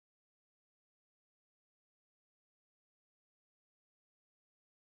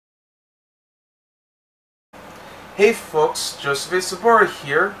Hey folks, Joseph Sobora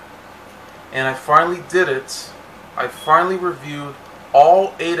here, and I finally did it. I finally reviewed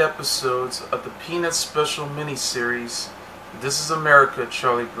all 8 episodes of the Peanuts special miniseries, This is America,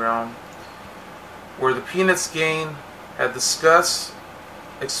 Charlie Brown, where the Peanuts gang had discussed,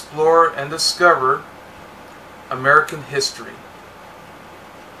 explored, and discovered American history.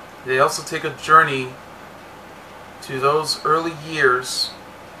 They also take a journey to those early years,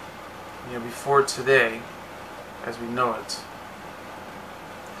 before today, as we know it.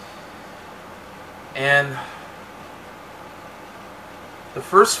 And the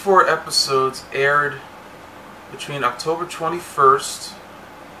first 4 episodes aired between October 21st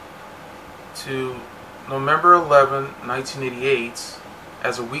to November 11, 1988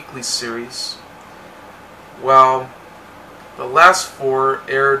 as a weekly series, while the last 4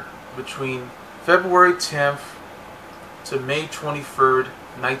 aired between February 10th to May 23rd,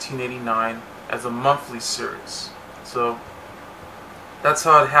 1989 as a monthly series. So that's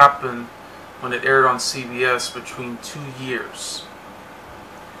how it happened when it aired on CBS between 2 years.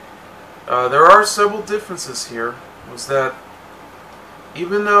 There are several differences here. Was that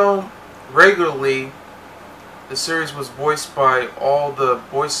even though regularly the series was voiced by all the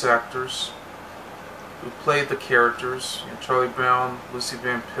voice actors who played the characters, Charlie Brown, Lucy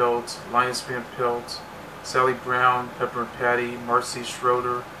Van Pelt, Linus Van Pelt, Sally Brown, Pepper and Patty, Marcy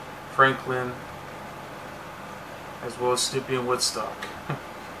Schroeder, Franklin, as well as Snoopy and Woodstock.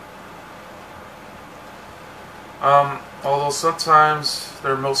 Although sometimes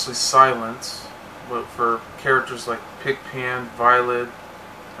they're mostly silent, but for characters like Pigpan, Violet,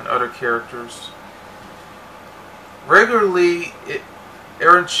 and other characters. Regularly,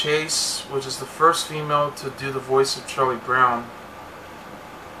 Erin Chase, which is the first female to do the voice of Charlie Brown,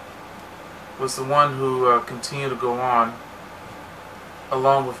 was the one who continued to go on,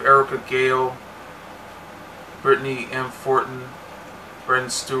 along with Erica Gale, Brittany M. Fortin, Brendan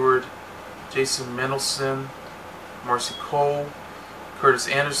Stewart, Jason Mendelson, Marcy Cole, Curtis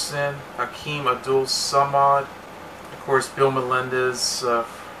Anderson, Hakeem Abdul-Samad, of course Bill Melendez,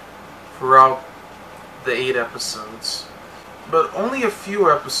 throughout the 8 episodes. But only a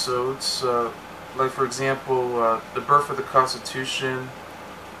few episodes, like for example, The Birth of the Constitution,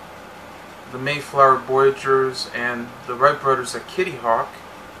 The Mayflower Voyagers, and The Wright Brothers at Kitty Hawk,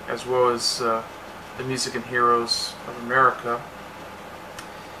 as well as The Music and Heroes of America.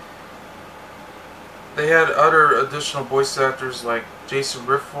 They had other additional voice actors like Jason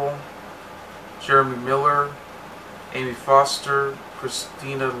Riffle, Jeremy Miller, Amy Foster,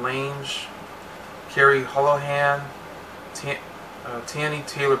 Christina Lange, Carrie Holohan, Tanny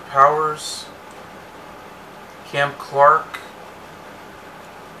Taylor Powers, Cam Clark,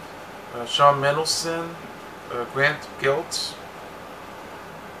 Sean Mendelson, Grant Gelt,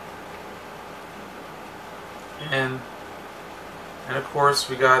 and of course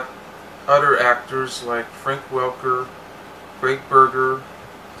we got other actors like Frank Welker, Greg Berger,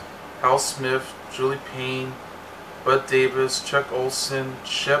 Hal Smith, Julie Payne, Bud Davis, Chuck Olson,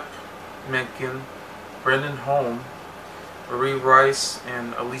 Shep Menken, Brendan Holm, Marie Rice,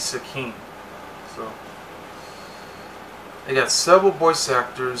 and Elisa King. So they got several voice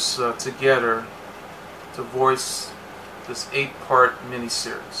actors together to voice this 8-part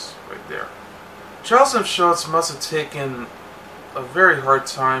miniseries right there. Charles M. Schulz must have taken a very hard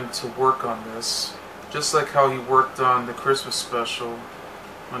time to work on this, just like how he worked on the Christmas special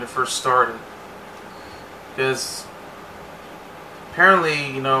when it first started. Because apparently,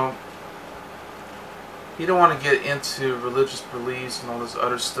 he don't want to get into religious beliefs and all this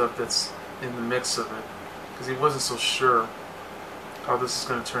other stuff that's in the mix of it, because he wasn't so sure how this is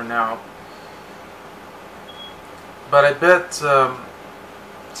going to turn out. But I bet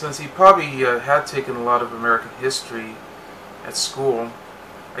since he probably had taken a lot of American history at school,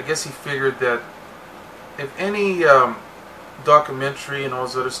 I guess he figured that if any documentary and all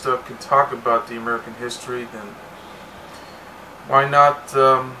this other stuff could talk about the American history, then why not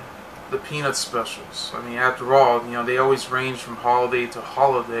the Peanuts specials? I mean, after all, they always range from holiday to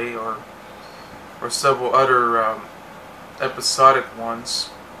holiday, or several other episodic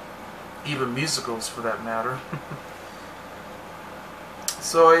ones, even musicals for that matter.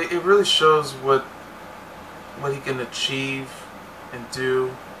 So it really shows what he can achieve and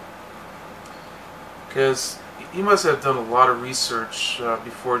do, because he must have done a lot of research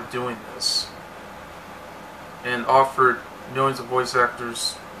before doing this, and offered millions of voice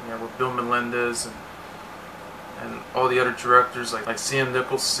actors, with Bill Melendez and all the other directors like Sam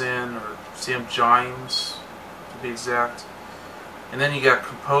Nicholson or Sam Jimes to be exact. And then you got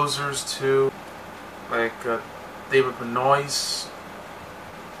composers too, like David Benoist,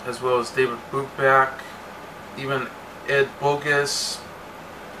 as well as David Brubeck, even Ed Bogus,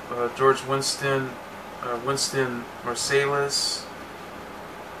 George Winston, Winston Marsalis,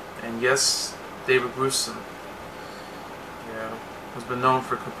 and yes, David Grusin. Yeah, has been known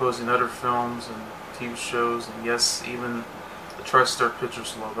for composing other films and TV shows, and yes, even the TriStar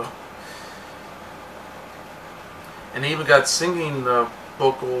Pictures logo. And he even got singing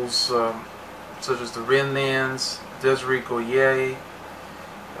vocals such as the Renans, Desiree Goyer,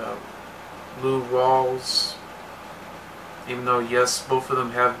 uh, Lou Rawls. Even though, yes, both of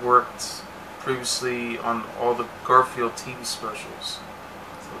them have worked previously on all the Garfield TV specials.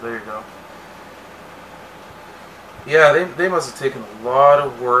 So there you go. Yeah, they must have taken a lot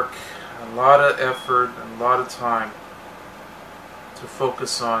of work, a lot of effort, and a lot of time to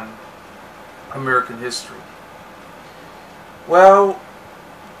focus on American history. Well,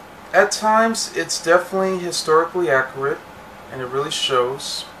 at times it's definitely historically accurate, and it really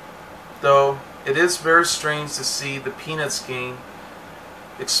shows, though it is very strange to see the Peanuts gang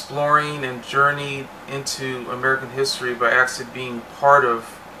exploring and journeying into American history by actually being part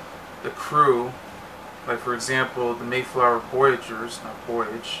of the crew. Like, for example, the Mayflower Voyagers, not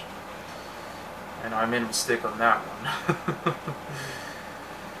Voyage. And I made a mistake on that one.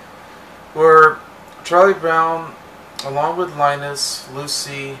 Where Charlie Brown, along with Linus,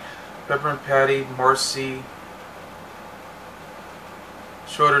 Lucy, Pepper and Patty, Marcy,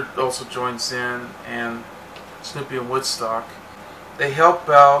 Schroeder also joins in, and Snoopy and Woodstock. They help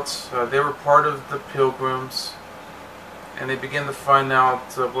out. They were part of the Pilgrims, and they begin to find out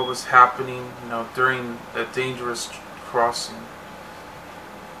what was happening, during that dangerous crossing.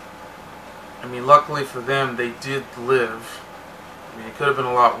 I mean, luckily for them, they did live. I mean, it could have been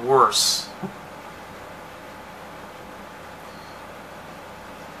a lot worse.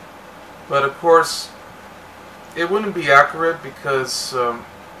 But of course, it wouldn't be accurate because,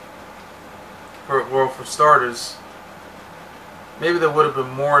 for starters, maybe there would have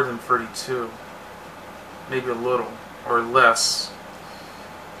been more than 32. Maybe a little, or less.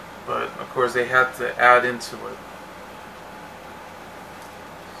 But of course, they had to add into it.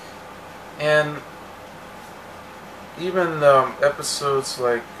 And even episodes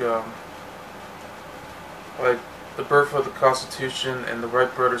like the birth of the Constitution and the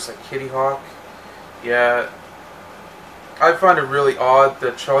Wright brothers like Kitty Hawk. Yeah, I find it really odd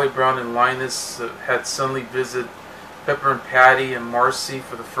that Charlie Brown and Linus had suddenly visited Pepper and Patty and Marcy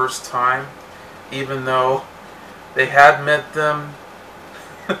for the first time, even though they had met them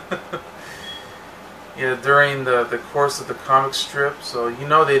during the course of the comic strip. So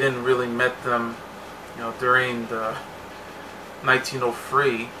they didn't really met them during the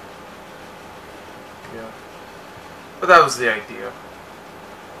 1903. Yeah. But that was the idea.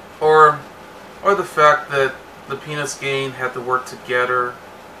 Or the fact that the Peanuts gang had to work together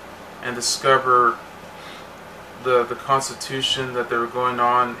and discover the Constitution that they were going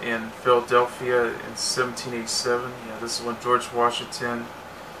on in Philadelphia in 1787. Yeah, this is when George Washington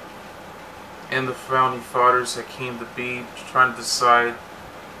and the founding fathers that came to be, trying to decide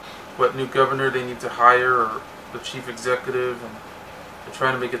what new governor they need to hire, or the chief executive, and they're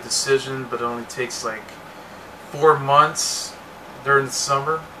trying to make a decision, but it only takes like 4 months during the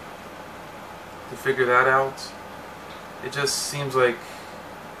summer to figure that out. It just seems like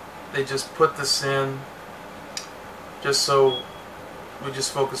they just put this in just so we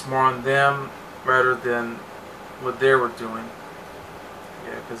just focus more on them rather than what they were doing.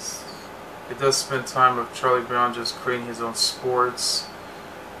 Yeah, because it does spend time with Charlie Brown just creating his own sports,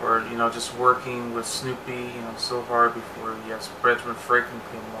 or just working with Snoopy so hard before Benjamin Franklin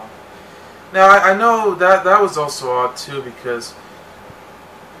came along. Now I know that was also odd too, because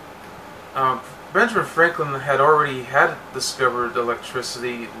Benjamin Franklin had already discovered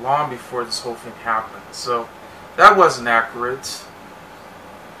electricity long before this whole thing happened, so that wasn't accurate.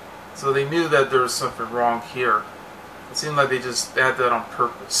 So they knew that there was something wrong here. It seemed like they just had that on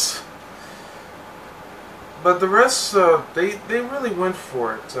purpose. But the rest, they really went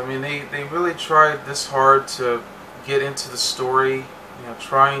for it. I mean, they really tried this hard to get into the story,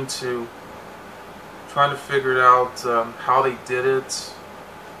 trying to figure out how they did it,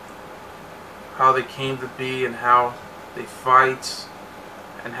 how they came to be, and how they fight,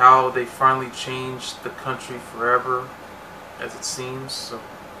 and how they finally changed the country forever, as it seems. So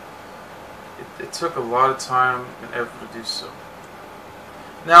it took a lot of time and effort to do so.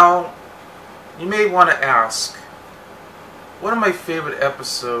 Now, you may want to ask, one of my favorite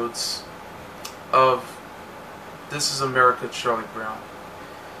episodes of This Is America, Charlie Brown?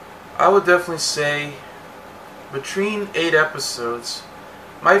 I would definitely say between 8 episodes,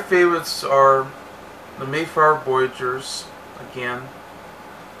 my favorites are the Mayflower Voyagers, again,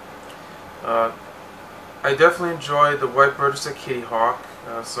 I definitely enjoy the White Brothers at Kitty Hawk,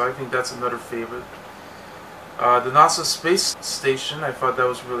 so I think that's another favorite. The NASA Space Station, I thought that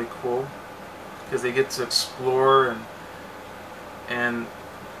was really cool because they get to explore and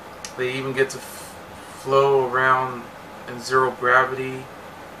they even get to flow around in zero gravity,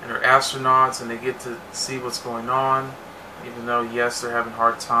 and they're astronauts and they get to see what's going on, even though yes, they're having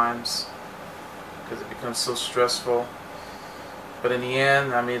hard times because it becomes so stressful. But in the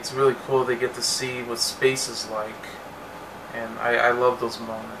end, I mean, it's really cool. They get to see what space is like, and I love those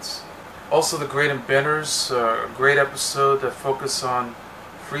moments. Also, The Great Inventors, a great episode that focused on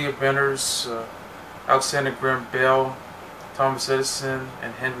three inventors, Alexander Graham Bell, Thomas Edison,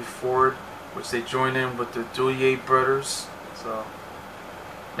 and Henry Ford, which they join in with the Dulier brothers, so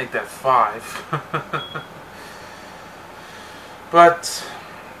make that 5. But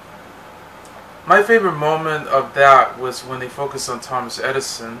my favorite moment of that was when they focused on Thomas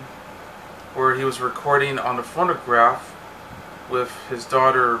Edison, where he was recording on the phonograph with his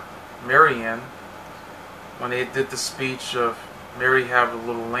daughter Marianne when they did the speech of Mary Have a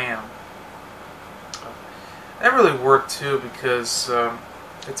Little Lamb. That really worked too, because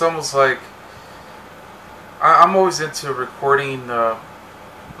it's almost like I'm always into recording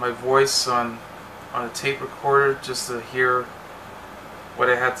my voice on a tape recorder just to hear what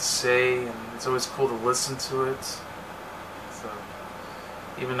I had to say, and it's always cool to listen to it. So,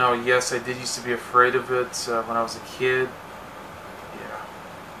 even though yes, I did used to be afraid of it when I was a kid. Yeah,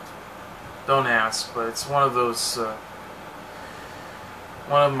 don't ask, but it's one of those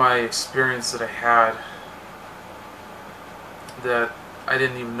one of my experiences that I had that I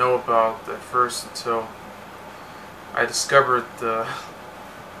didn't even know about at first until I discovered a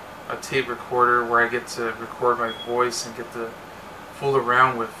tape recorder where I get to record my voice and get to fool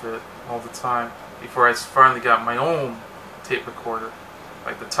around with it all the time before I finally got my own tape recorder,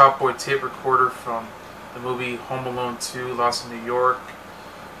 like the Top Boy tape recorder from the movie Home Alone 2, Lost in New York,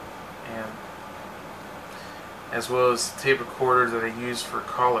 and as well as the tape recorder that I used for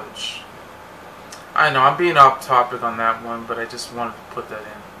college. I know I'm being off topic on that one, but I just wanted to put that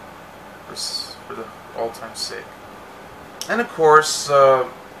in for the all-time sake. And of course, the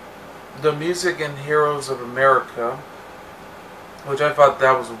Music and Heroes of America, which I thought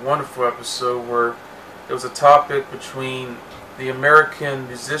that was a wonderful episode where there was a topic between the American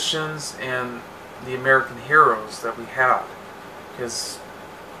musicians and the American heroes that we had. Because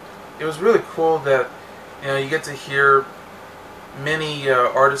it was really cool that, you know, you get to hear many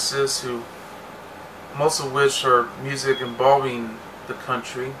artists who, most of which are music involving the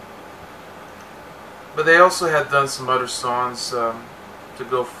country, but they also had done some other songs to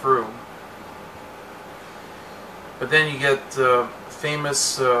go through. But then you get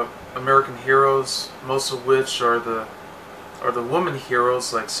famous American heroes, most of which are the woman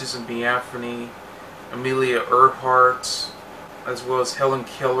heroes like Susan B. Anthony, Amelia Earhart, as well as Helen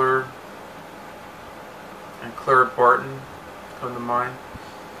Keller and Clara Barton come to mind.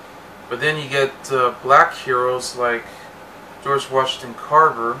 But then you get black heroes like George Washington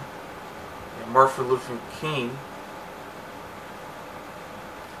Carver and Martin Luther King,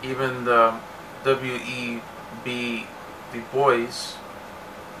 even W.E.B. Du Bois.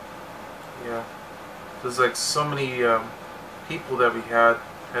 Yeah, there's like so many people that we had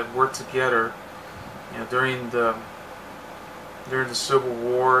worked together, you know, during the Civil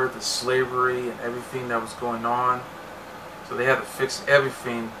War, the slavery, and everything that was going on. So they had to fix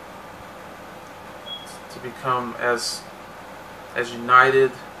everything to become as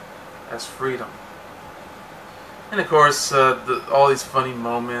united as freedom. And of course, all these funny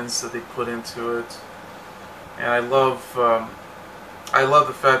moments that they put into it. And I love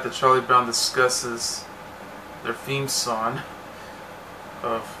the fact that Charlie Brown discusses their theme song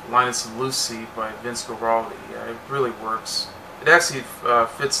of Linus and Lucy by Vince Guaraldi. Yeah, it really works. It actually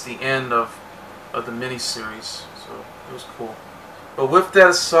fits the end of the miniseries, so it was cool. But with that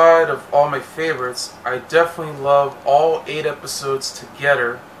aside of all my favorites, I definitely love all 8 episodes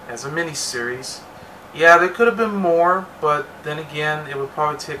together as a miniseries. Yeah, there could have been more, but then again, it would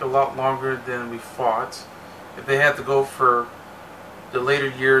probably take a lot longer than we thought. If they had to go for the later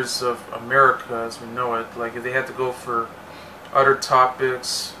years of America as we know it, like if they had to go for other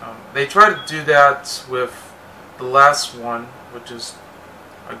topics, they tried to do that with the last one, which is,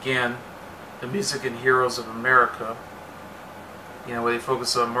 again, the Music and Heroes of America. You know, where they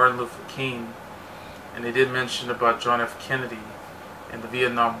focus on Martin Luther King, and they did mention about John F. Kennedy and the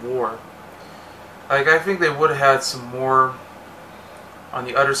Vietnam War. Like, I think they would have had some more on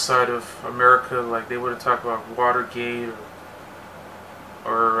the other side of America, like they would have talked about Watergate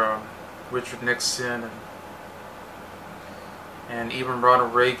or Richard Nixon and even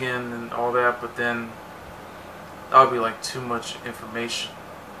Ronald Reagan and all that, but then that would be like too much information.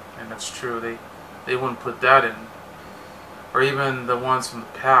 And that's true. They wouldn't put that in, or even the ones from the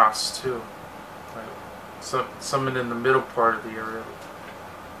past too. Like some in the middle part of the area.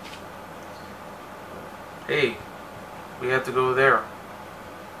 Hey, we had to go there.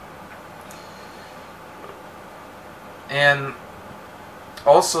 And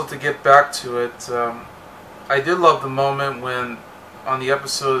also, to get back to it, I did love the moment when, on the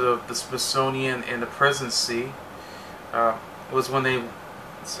episode of the Smithsonian and the Presidency, was when they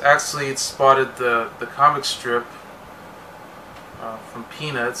actually spotted the comic strip from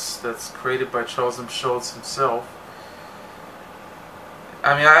Peanuts that's created by Charles M. Schulz himself.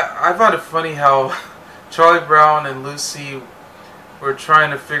 I mean, I found it funny how Charlie Brown and Lucy were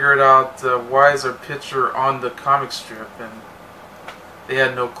trying to figure it out, why is our picture on the comic strip, and they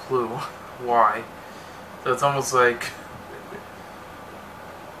had no clue why. So it's almost like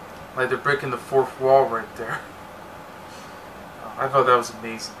they're breaking the fourth wall right there. I thought that was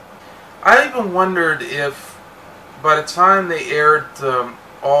amazing. I even wondered if by the time they aired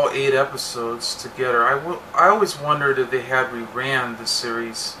all 8 episodes together, I always wondered if they had reran the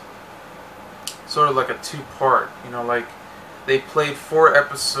series sort of like a 2-part, you know, like they played 4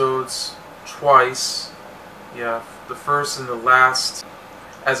 episodes twice, yeah, the first and the last,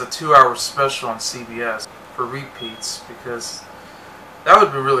 as a 2-hour special on CBS for repeats, because that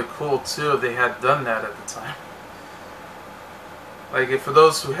would be really cool too if they had done that at the time. Like, if for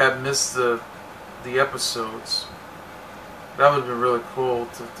those who had missed the episodes, that would have been really cool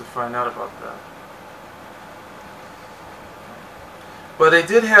to find out about that. But they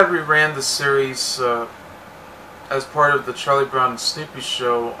did have reran the series as part of the Charlie Brown and Snoopy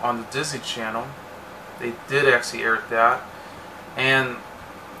show on the Disney Channel. They did actually air that. And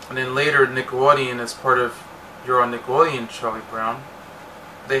then later Nickelodeon, as part of You're on Nickelodeon, Charlie Brown.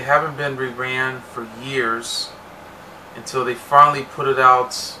 They haven't been reran for years until they finally put it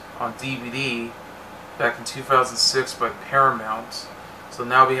out on DVD back in 2006 by Paramount. So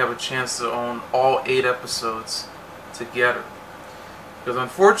now we have a chance to own all 8 episodes together. Because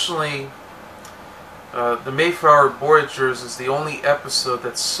unfortunately, the Mayflower Voyagers is the only episode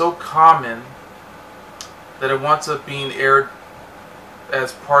that's so common that it winds up being aired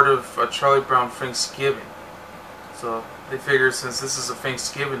as part of a Charlie Brown Thanksgiving. So they figure, since this is a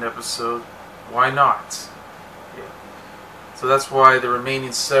Thanksgiving episode, why not? Yeah. So that's why the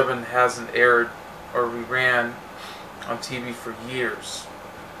remaining 7 hasn't aired or reran on TV for years.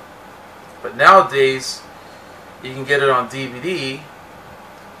 But nowadays, you can get it on DVD,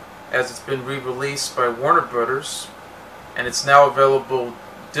 as it's been re-released by Warner Brothers, and it's now available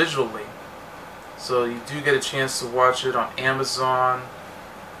digitally. So you do get a chance to watch it on Amazon,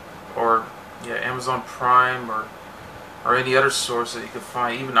 or Amazon Prime, or any other source that you could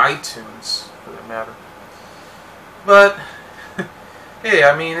find, even iTunes for that matter. But hey,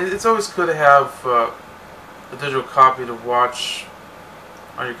 I mean, it's always good to have a digital copy to watch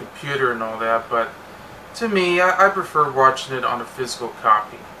on your computer and all that, but to me, I prefer watching it on a physical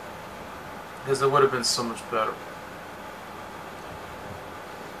copy, because it would have been so much better.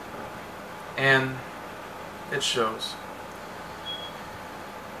 And it shows.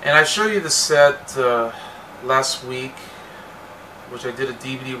 And I showed you the set last week, which I did a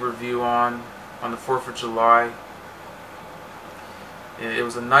DVD review on the 4th of July. It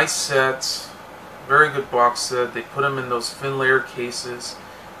was a nice set, very good box set. They put them in those thin layer cases.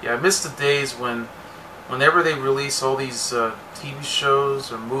 Yeah, I miss the days whenever they release all these TV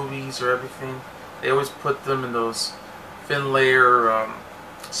shows or movies or everything, they always put them in those thin layer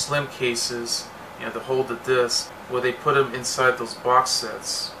slim cases, you know, to hold the disc, where they put them inside those box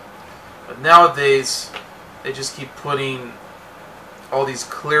sets. But nowadays, they just keep putting all these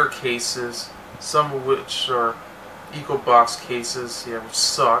clear cases, some of which are EcoBox cases, yeah, which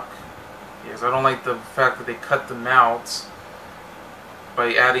suck. Because I don't like the fact that they cut them out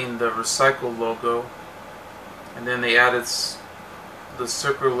by adding the recycle logo, and then they added the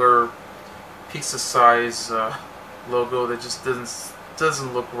circular pizza size logo that just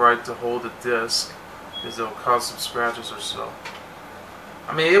doesn't look right to hold a disc, because it'll cause some scratches or so.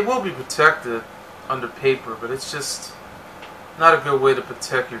 I mean, it will be protected under paper, but it's just not a good way to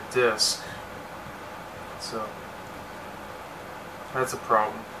protect your disc. So that's a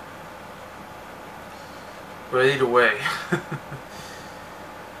problem. But either way.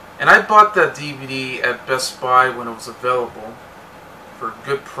 And I bought that DVD at Best Buy when it was available for a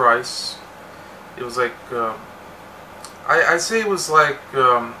good price. It was like, I say it was like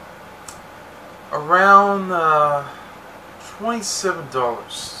around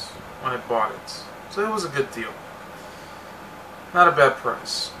 $27 when I bought it. So it was a good deal. Not a bad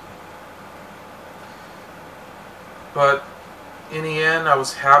price. But in the end, I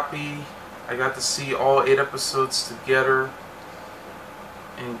was happy. I got to see all 8 episodes together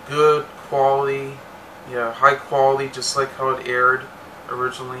in good quality, yeah, high quality, just like how it aired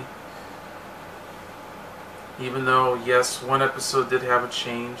originally. Even though, yes, one episode did have a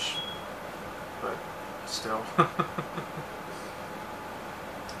change, but still.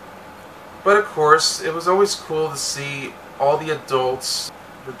 But of course, it was always cool to see all the adults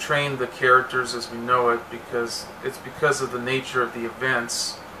portraying the characters as we know it, because it's because of the nature of the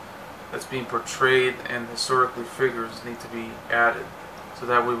events that's being portrayed, and historically figures need to be added, so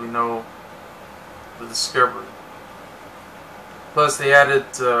that way we know the discovery. Plus they added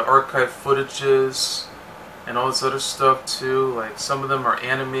archive footages and all this other stuff too, like some of them are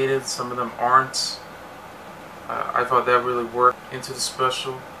animated, some of them aren't. I thought that really worked into the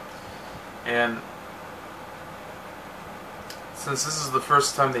special. And since this is the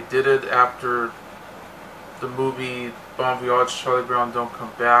first time they did it after the movie Bon Voyage, Charlie Brown Don't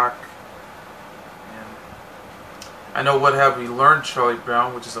Come Back, and I know What Have We Learned, Charlie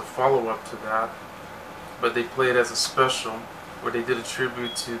Brown, which is a follow-up to that, but they played it as a special where they did a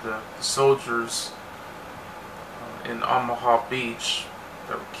tribute to the soldiers in Omaha Beach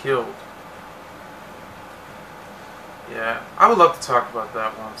that were killed. Yeah, I would love to talk about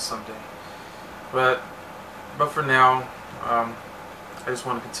that one someday. But for now, I just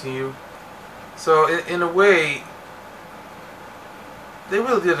want to continue. So in a way, they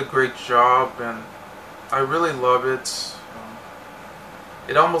really did a great job, and I really love it.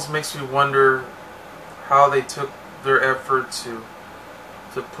 It almost makes me wonder how they took their effort to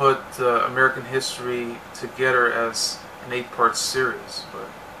put American history together as an 8-part series. But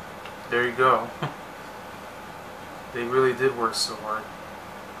there you go. They really did work so hard.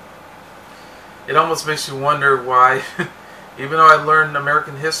 It almost makes you wonder why, even though I learned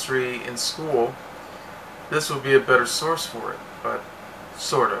American history in school, this would be a better source for it. But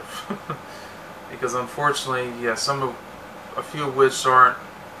sort of. Because unfortunately, yeah, a few of which aren't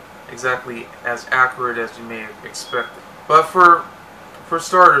exactly as accurate as you may have expected. But for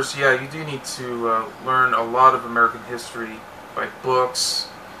starters, yeah, you do need to learn a lot of American history by books,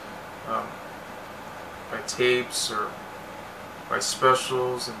 by tapes, or by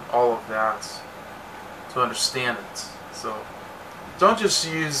specials, and all of that to understand it. So don't just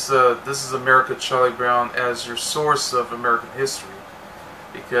use This Is America, Charlie Brown as your source of American history,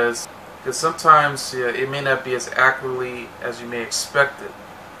 because sometimes, yeah, it may not be as accurately as you may expect it,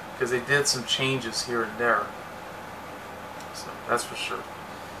 because they did some changes here and there. So that's for sure.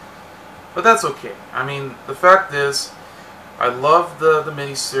 But that's okay. I mean, the fact is, I love the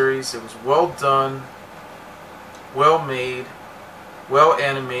miniseries. It was well done, well made, well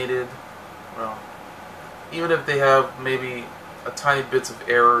animated. Well, even if they have maybe a tiny bits of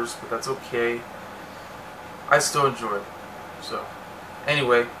errors, but that's okay. I still enjoy it. So,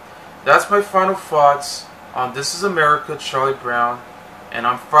 anyway, that's my final thoughts on This Is America, Charlie Brown, and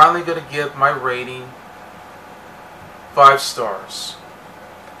I'm finally going to give my rating 5 stars.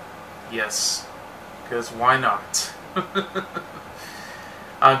 Yes, because why not?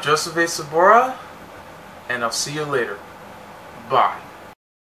 I'm Joseph A. Sobora, and I'll see you later. Bye.